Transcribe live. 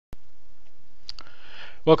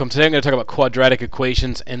Welcome. Today I'm going to talk about quadratic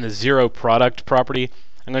equations and the zero product property.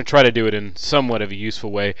 I'm going to try to do it in somewhat of a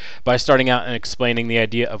useful way by starting out and explaining the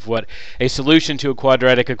idea of what a solution to a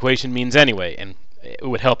quadratic equation means anyway. And it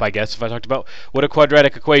would help, I guess, if I talked about what a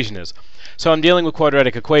quadratic equation is. So I'm dealing with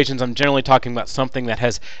quadratic equations. I'm generally talking about something that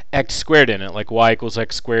has x squared in it, like y equals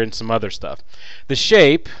x squared and some other stuff. The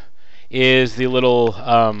shape is the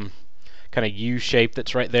little kind of U shape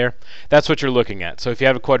that's right there. That's what you're looking at. So if you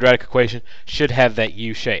have a quadratic equation, it should have that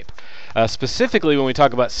U shape. Specifically, when we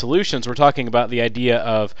talk about solutions, we're talking about the idea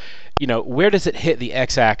of, where does it hit the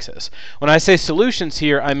x-axis? When I say solutions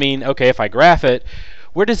here, I mean, okay, if I graph it,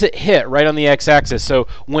 where does it hit? Right on the x-axis. So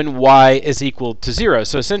when y is equal to 0.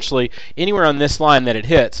 So essentially, anywhere on this line that it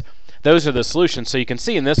hits, those are the solutions. So you can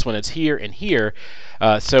see in this one, it's here and here.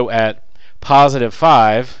 So at positive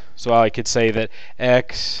 5, so I could say that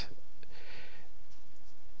x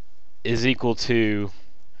is equal to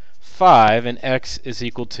 5 and x is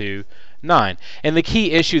equal to 9. And the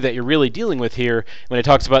key issue that you're really dealing with here when it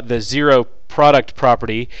talks about the zero product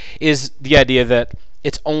property is the idea that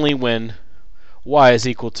it's only when y is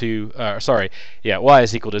equal to, y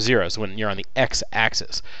is equal to 0, so when you're on the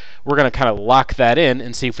x-axis. We're going to kind of lock that in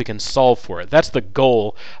and see if we can solve for it. That's the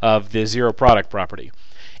goal of the zero product property.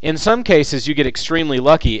 In some cases, you get extremely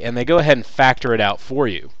lucky and they go ahead and factor it out for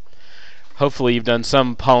you. Hopefully you've done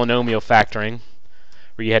some polynomial factoring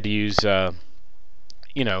where you had to use, I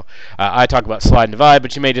talk about slide and divide,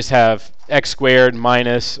 but you may just have x squared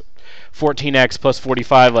minus 14x plus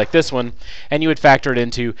 45 like this one, and you would factor it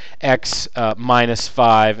into x minus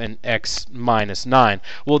 5 and x minus 9.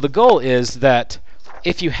 Well, the goal is that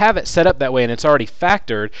if you have it set up that way and it's already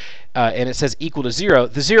factored, and it says equal to 0,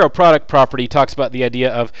 the zero product property talks about the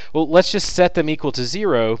idea of, well, let's just set them equal to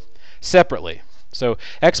 0 separately. So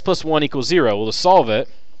x plus 1 equals 0. Well, to solve it,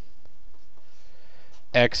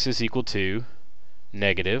 x is equal to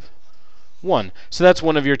negative 1. So that's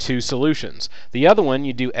one of your two solutions. The other one,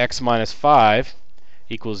 you do x minus 5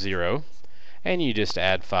 equals 0, and you just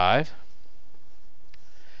add 5.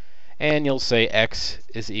 And you'll say x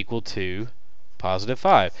is equal to positive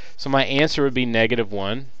 5. So my answer would be negative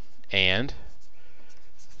 1 and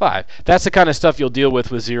 5. That's the kind of stuff you'll deal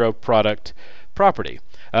with zero product property.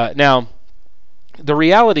 Now, the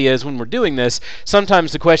reality is when we're doing this,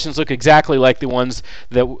 sometimes the questions look exactly like the ones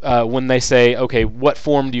that when they say, okay, what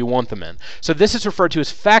form do you want them in? So this is referred to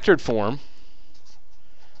as factored form.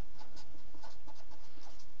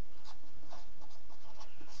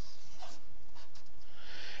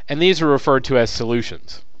 And these are referred to as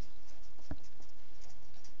solutions.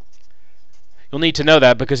 You'll need to know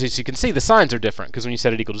that because, as you can see, the signs are different. Because when you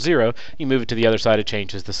set it equal to 0, you move it to the other side, it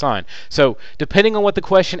changes the sign. So depending on what the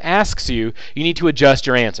question asks you, you need to adjust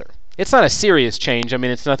your answer. It's not a serious change. I mean,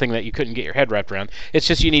 it's nothing that you couldn't get your head wrapped around. It's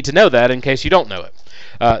just you need to know that in case you don't know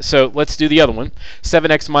it. So let's do the other one.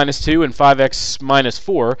 7x minus 2 and 5x minus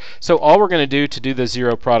 4. So all we're going to do the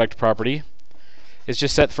zero product property is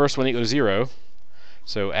just set the first one equal to 0.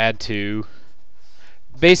 So add 2.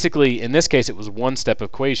 Basically, in this case, it was one-step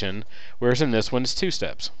equation, whereas in this one, it's two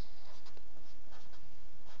steps.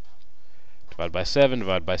 Divide by 7,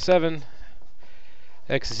 divide by 7.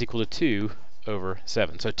 X is equal to 2 over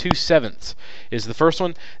 7. So 2/7 is the first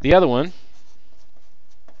one. The other one,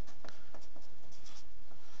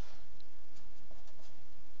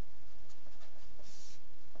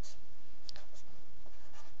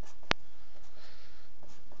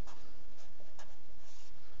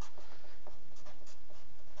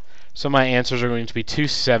 so my answers are going to be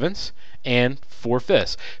 2/7 and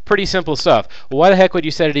 4/5. Pretty simple stuff. Well, why the heck would you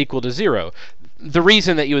set it equal to 0? The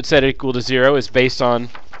reason that you would set it equal to 0 is based on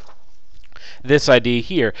this idea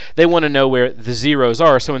here. They want to know where the zeros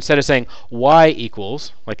are, so instead of saying y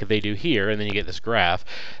equals, like they do here, and then you get this graph,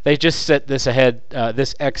 they just set this ahead,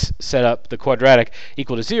 this x set up the quadratic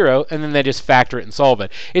equal to 0, and then they just factor it and solve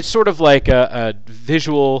it. It's sort of like a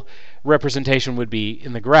visual representation would be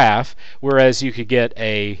in the graph, whereas you could get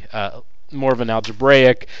a more of an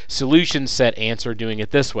algebraic solution set answer doing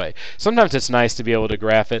it this way. Sometimes it's nice to be able to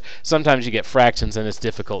graph it. Sometimes you get fractions and it's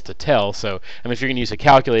difficult to tell. So, if you're going to use a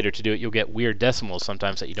calculator to do it, you'll get weird decimals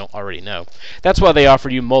sometimes that you don't already know. That's why they offer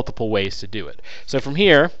you multiple ways to do it. So from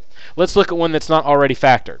here, let's look at one that's not already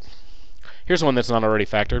factored. Here's one that's not already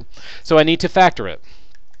factored. So I need to factor it.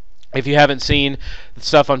 If you haven't seen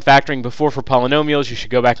stuff on factoring before for polynomials, you should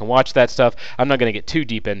go back and watch that stuff. I'm not going to get too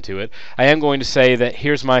deep into it. I am going to say that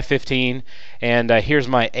here's my 15 and here's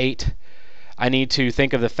my 8. I need to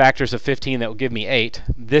think of the factors of 15 that will give me 8.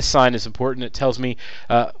 This sign is important. It tells me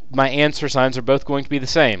my answer signs are both going to be the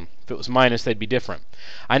same. If it was minus, they'd be different.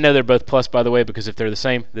 I know they're both plus, by the way, because if they're the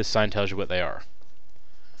same, this sign tells you what they are.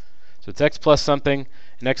 So it's x plus something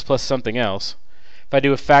and x plus something else. If I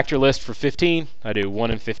do a factor list for 15, I do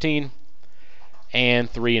 1 and 15 and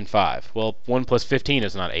 3 and 5. Well, 1 plus 15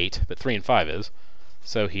 is not 8, but 3 and 5 is.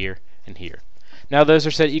 So here and here. Now those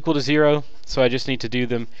are set equal to 0, so I just need to do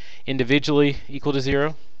them individually equal to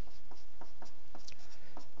 0.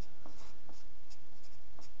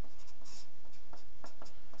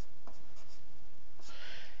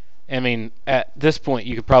 I mean, at this point,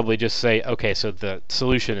 you could probably just say, okay, so the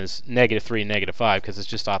solution is -3 and -5 because it's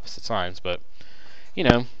just opposite signs. But, you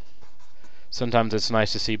know, sometimes it's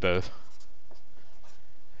nice to see both.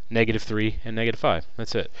 -3 and -5.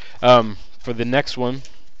 That's it. For the next one,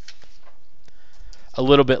 a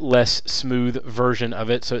little bit less smooth version of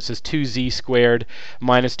it. So it says 2z squared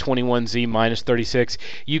minus 21z minus 36.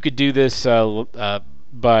 You could do this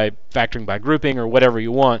by factoring by grouping or whatever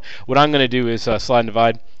you want. What I'm going to do is slide and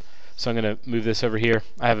divide. So I'm going to move this over here.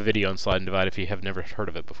 I have a video on slide and divide if you have never heard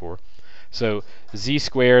of it before. So z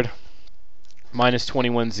squared minus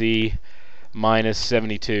 21z minus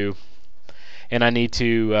 72. And I need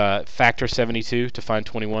to factor 72 to find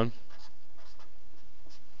 21.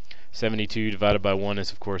 72 divided by 1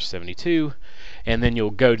 is, of course, 72. And then you'll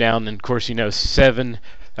go down, and, of course, you know, 8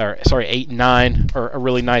 and 9 are a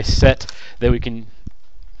really nice set that we can...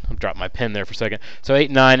 I'll drop my pen there for a second. So 8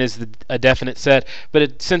 and 9 is a definite set,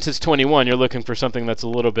 but since it's 21, you're looking for something that's a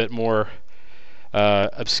little bit more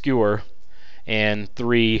obscure, and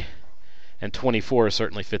 3 and 24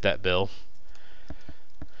 certainly fit that bill.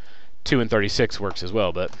 2 and 36 works as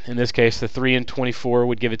well, but in this case, the 3 and 24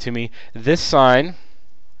 would give it to me. This sign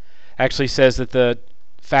actually says that the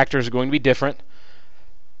factors are going to be different,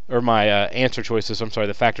 or my answer choices, I'm sorry,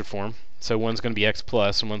 the factored form. So one's going to be x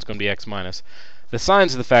plus and one's going to be x minus. The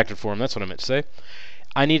signs of the factored form, that's what I meant to say.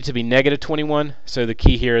 I need it to be -21, so the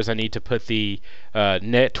key here is I need to put the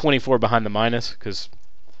 24 behind the minus, because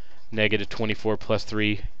 -24 plus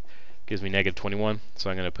 3 gives me -21, so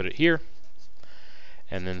I'm going to put it here.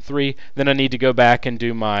 And then 3. Then I need to go back and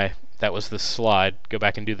do my, that was the slide, go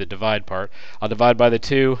back and do the divide part. I'll divide by the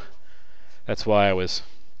 2. That's why I was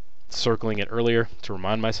circling it earlier, to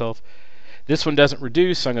remind myself. This one doesn't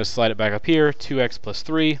reduce, so I'm going to slide it back up here, 2x plus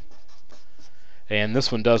 3. And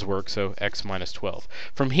this one does work, so x minus 12.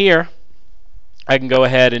 From here, I can go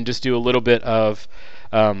ahead and just do a little bit of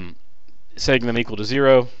setting them equal to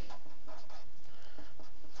 0.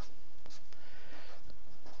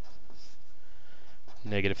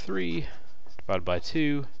 -3 divided by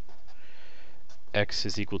 2. X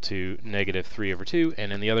is equal to -3 over 2.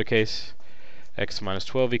 And in the other case, x minus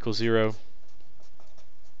 12 equals 0.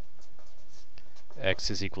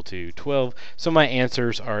 X is equal to 12. So my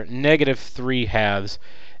answers are -3/2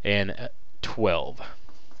 and 12.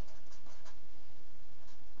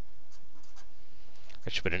 I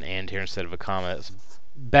should put an and here instead of a comma. It's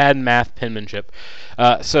bad math penmanship.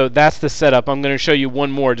 So that's the setup. I'm going to show you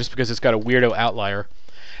one more just because it's got a weirdo outlier.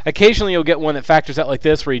 Occasionally you'll get one that factors out like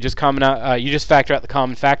this, where you just factor out the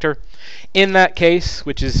common factor. In that case,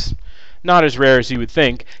 which is not as rare as you would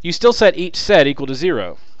think, you still set each set equal to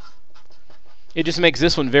 0. It just makes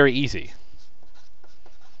this one very easy.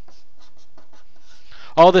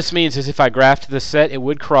 All this means is if I graphed this set, it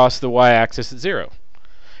would cross the y-axis at 0.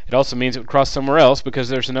 It also means it would cross somewhere else because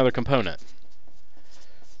there's another component.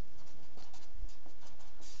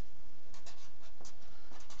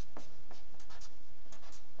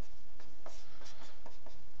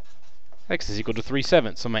 X is equal to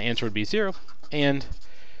 3/7, so my answer would be 0 and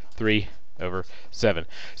 3/7.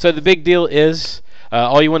 So the big deal is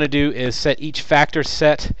all you want to do is set each factor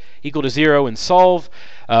set equal to 0 and solve.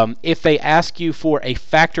 If they ask you for a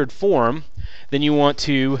factored form, then you want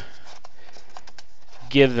to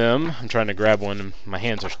give them, I'm trying to grab one and my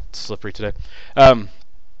hands are slippery today.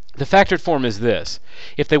 The factored form is this.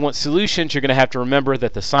 If they want solutions, you're going to have to remember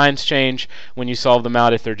that the signs change when you solve them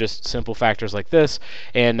out if they're just simple factors like this,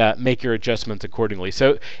 and make your adjustments accordingly.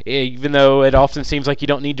 So even though it often seems like you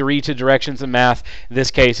don't need to read to directions in math, in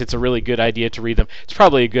this case it's a really good idea to read them. It's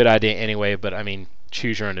probably a good idea anyway, but I mean,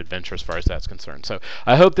 choose your own adventure as far as that's concerned. So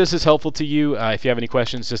I hope this is helpful to you. If you have any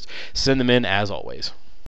questions, just send them in as always.